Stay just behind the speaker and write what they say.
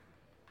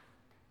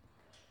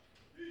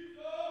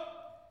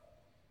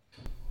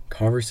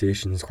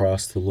Conversations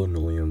cross the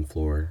linoleum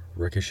floor,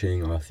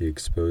 ricocheting off the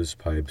exposed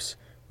pipes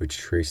which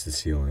trace the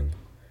ceiling.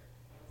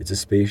 It's a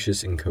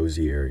spacious and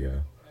cozy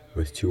area,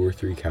 with 2 or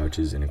 3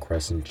 couches in a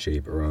crescent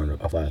shape around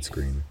a flat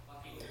screen.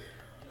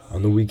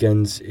 On the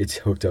weekends, it's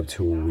hooked up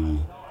to a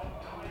Wii,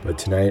 but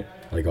tonight,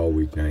 like all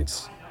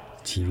weeknights,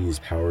 the TV is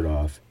powered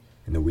off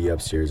and the Wii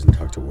upstairs and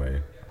tucked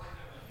away.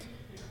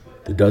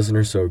 The dozen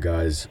or so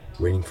guys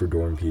waiting for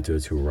Dorm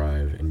Pizza to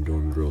arrive and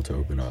Dorm Grill to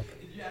open up.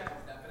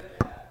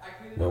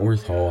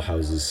 Wentworth Hall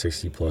houses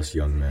 60-plus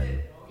young men.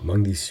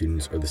 Among these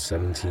students are the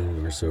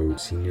 17 or so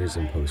seniors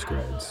and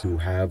postgrads who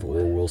have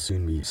or will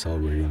soon be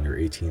celebrating their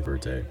 18th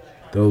birthday.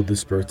 Though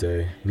this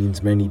birthday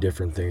means many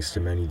different things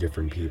to many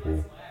different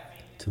people,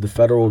 to the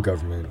federal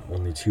government,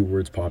 only 2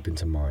 words pop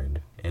into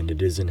mind, and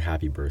it isn't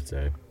happy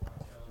birthday.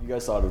 You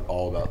guys thought at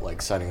all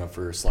about signing up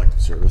for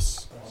selective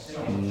service?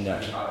 No.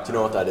 Do you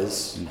know what that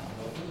is? No.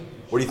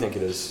 What do you think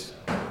it is?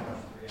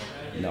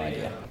 No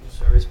idea.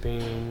 Service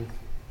being,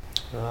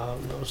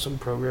 some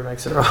program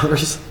exit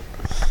hours.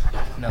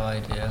 No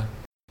idea.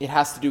 It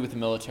has to do with the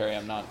military.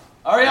 I'm not.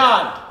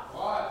 Ariane!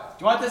 What?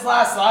 Do you want this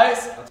last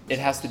slice? It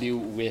has to do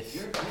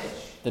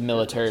with the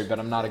military, but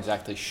I'm not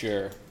exactly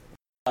sure.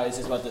 Is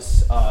this about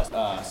this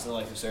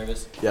selective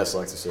service? Yeah,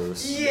 selective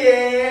service.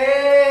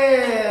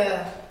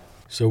 Yeah!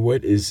 So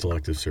what is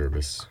selective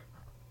service?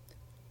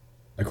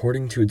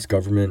 According to its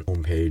government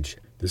homepage,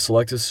 the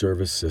Selective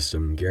Service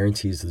System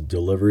guarantees the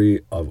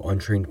delivery of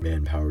untrained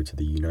manpower to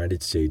the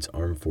United States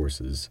Armed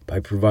Forces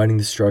by providing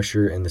the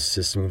structure and the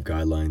system of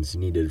guidelines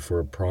needed for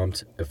a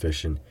prompt,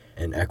 efficient,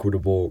 and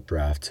equitable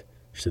draft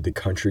should the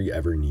country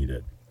ever need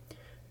it.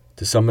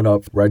 To sum it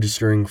up,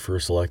 registering for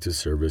selective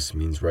service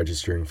means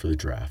registering for the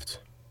draft.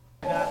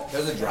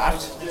 There's a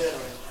draft?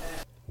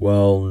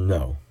 Well,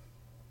 no.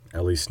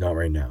 At least not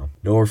right now.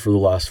 Nor for the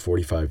last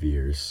 45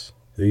 years.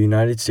 The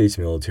United States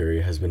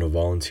military has been a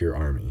volunteer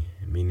army,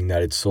 meaning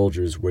that its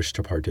soldiers wish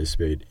to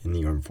participate in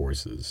the armed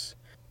forces.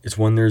 It's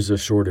when there's a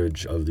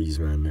shortage of these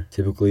men,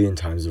 typically in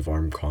times of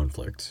armed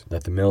conflict,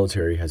 that the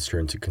military has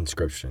turned to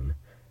conscription.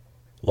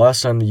 The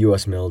last time the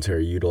U.S.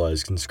 military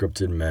utilized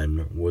conscripted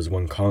men was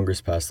when Congress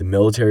passed the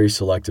Military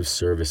Selective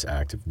Service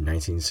Act of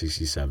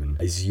 1967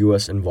 as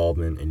U.S.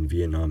 involvement in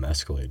Vietnam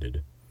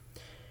escalated.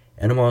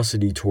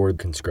 Animosity toward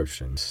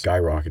conscription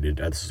skyrocketed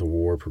as the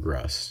war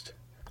progressed.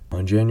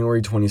 On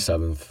January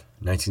 27,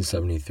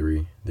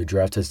 1973, the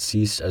draft had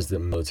ceased as the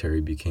military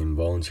became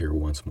volunteer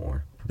once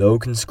more. Though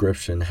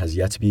conscription has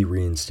yet to be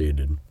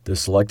reinstated, the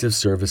selective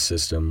service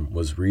system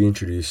was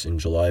reintroduced in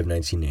July of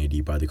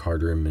 1980 by the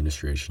Carter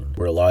administration,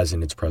 where it lies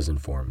in its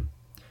present form.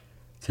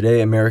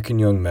 Today, American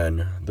young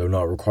men, though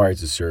not required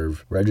to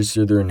serve,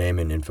 register their name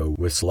and info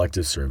with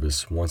selective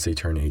service once they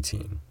turn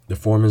 18. The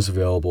form is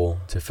available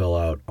to fill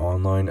out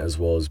online as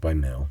well as by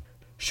mail.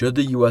 Should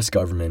the U.S.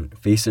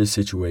 government face a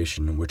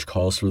situation which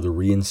calls for the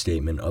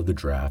reinstatement of the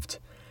draft,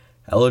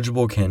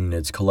 eligible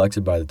candidates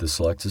collected by the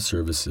Selective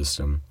Service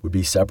System would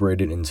be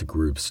separated into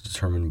groups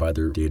determined by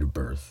their date of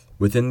birth.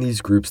 Within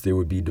these groups, they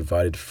would be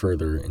divided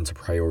further into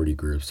priority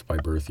groups by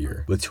birth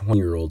year, with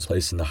 20-year-olds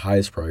placed in the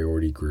highest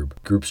priority group,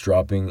 groups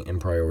dropping in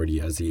priority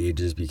as the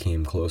ages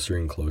became closer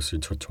and closer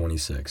to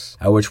 26,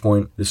 at which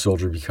point the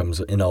soldier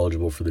becomes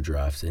ineligible for the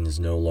draft and is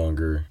no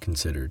longer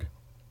considered.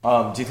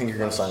 Do you think you're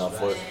going to sign up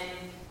for it?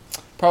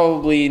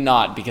 Probably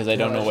not, because I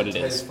don't know what it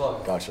is.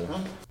 Gotcha.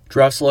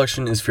 Draft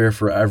selection is fair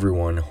for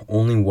everyone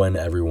only when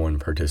everyone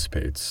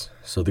participates,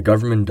 so the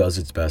government does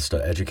its best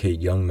to educate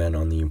young men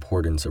on the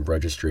importance of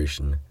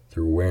registration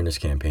through awareness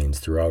campaigns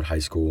throughout high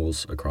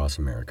schools across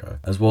America,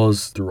 as well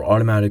as through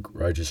automatic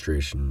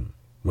registration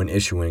when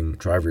issuing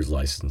driver's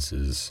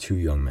licenses to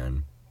young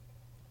men.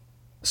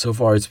 So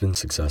far, it's been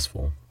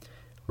successful,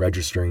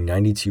 registering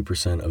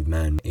 92% of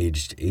men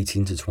aged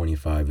 18 to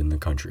 25 in the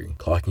country,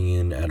 clocking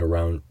in at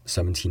around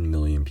 17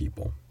 million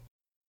people.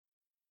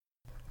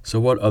 So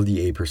what of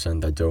the 8%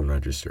 that don't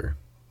register?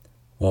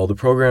 Well, the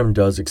program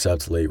does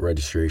accept late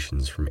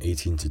registrations from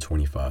 18 to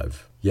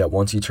 25, yet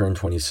once you turn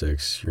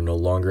 26, you're no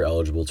longer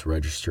eligible to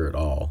register at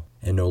all,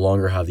 and no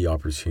longer have the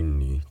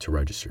opportunity to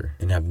register,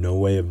 and have no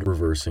way of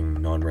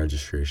reversing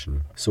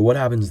non-registration. So what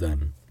happens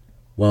then?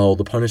 Well,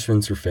 the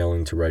punishments for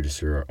failing to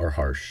register are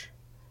harsh.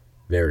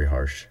 Very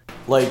harsh.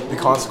 The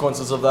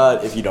consequences of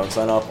that, if you don't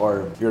sign up,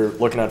 you're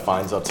looking at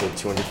fines up to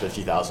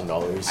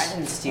 $250,000. I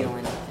didn't steal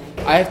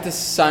anything. I have to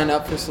sign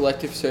up for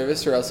selective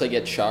service or else I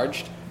get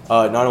charged.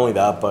 Not only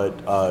that,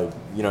 but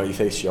you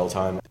face jail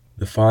time.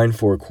 The fine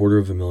for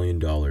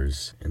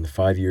 $250,000 and the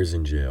 5 years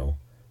in jail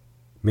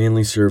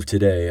mainly serve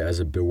today as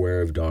a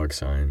beware of dog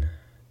sign.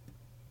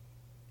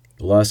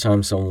 The last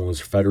time someone was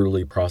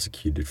federally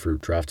prosecuted for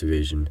draft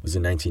evasion was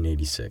in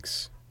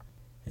 1986.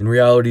 In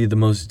reality, the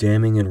most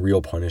damning and real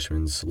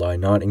punishments lie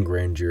not in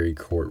grand jury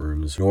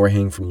courtrooms nor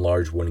hang from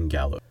large wooden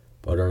gallows,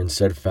 but are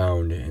instead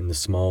found in the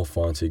small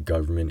fonted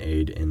government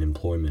aid and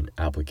employment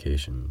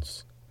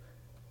applications.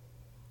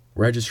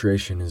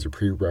 Registration is a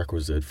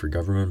prerequisite for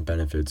government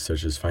benefits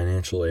such as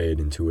financial aid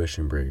and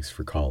tuition breaks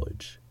for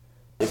college.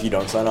 If you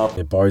don't sign up,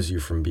 It bars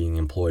you from being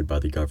employed by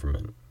the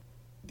government.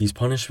 These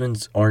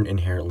punishments aren't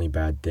inherently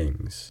bad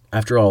things.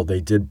 After all,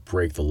 they did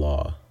break the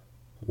law.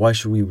 Why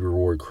should we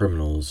reward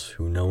criminals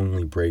who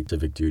knowingly break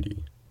civic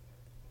duty?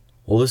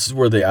 Well, this is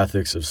where the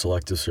ethics of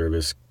selective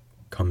service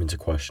come into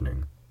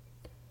questioning.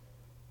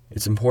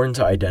 It's important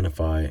to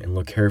identify and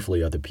look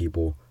carefully at the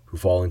people who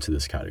fall into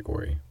this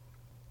category.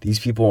 These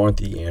people aren't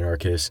the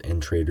anarchists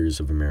and traitors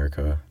of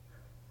America.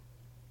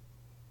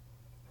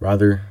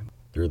 Rather,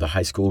 they're the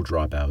high school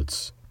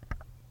dropouts,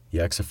 the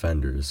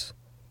ex-offenders,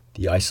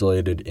 the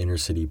isolated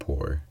inner-city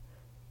poor,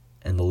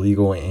 and the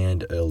legal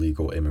and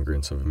illegal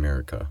immigrants of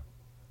America.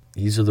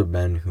 These are the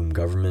men whom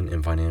government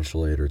and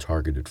financial aid are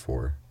targeted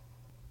for.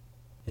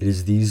 It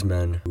is these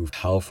men who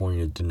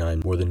California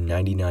denied more than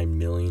 $99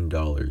 million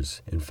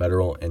in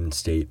federal and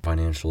state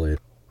financial aid.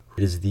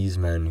 It is these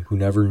men who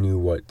never knew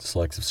what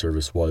selective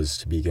service was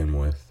to begin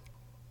with.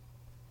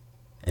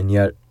 And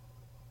yet,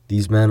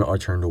 these men are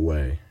turned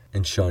away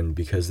and shunned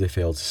because they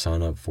failed to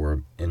sign up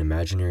for an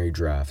imaginary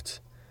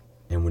draft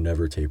and would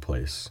never take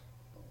place.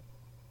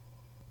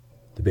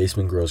 The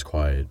basement grows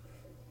quiet.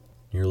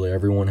 Nearly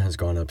everyone has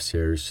gone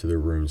upstairs to their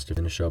rooms to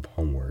finish up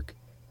homework.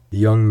 The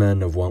young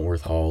men of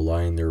Wentworth Hall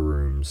lie in their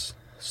rooms,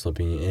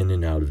 slipping in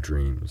and out of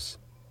dreams.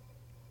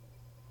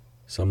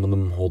 Some of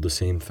them hold the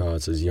same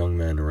thoughts as young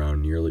men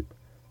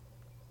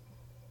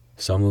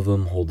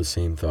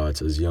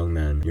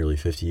nearly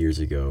 50 years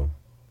ago.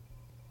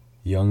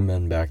 Young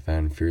men back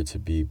then feared to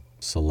be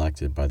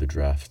selected by the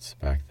drafts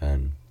back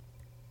then.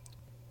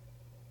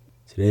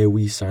 Today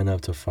we sign up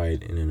to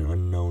fight in an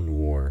unknown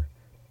war,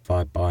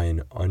 fought by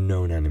an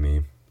unknown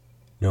enemy,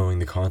 knowing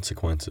the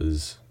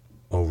consequences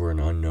over an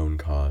unknown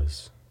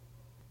cause.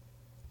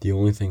 The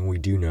only thing we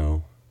do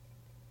know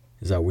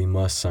is that we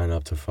must sign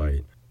up to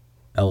fight,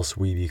 else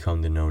we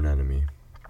become the known enemy.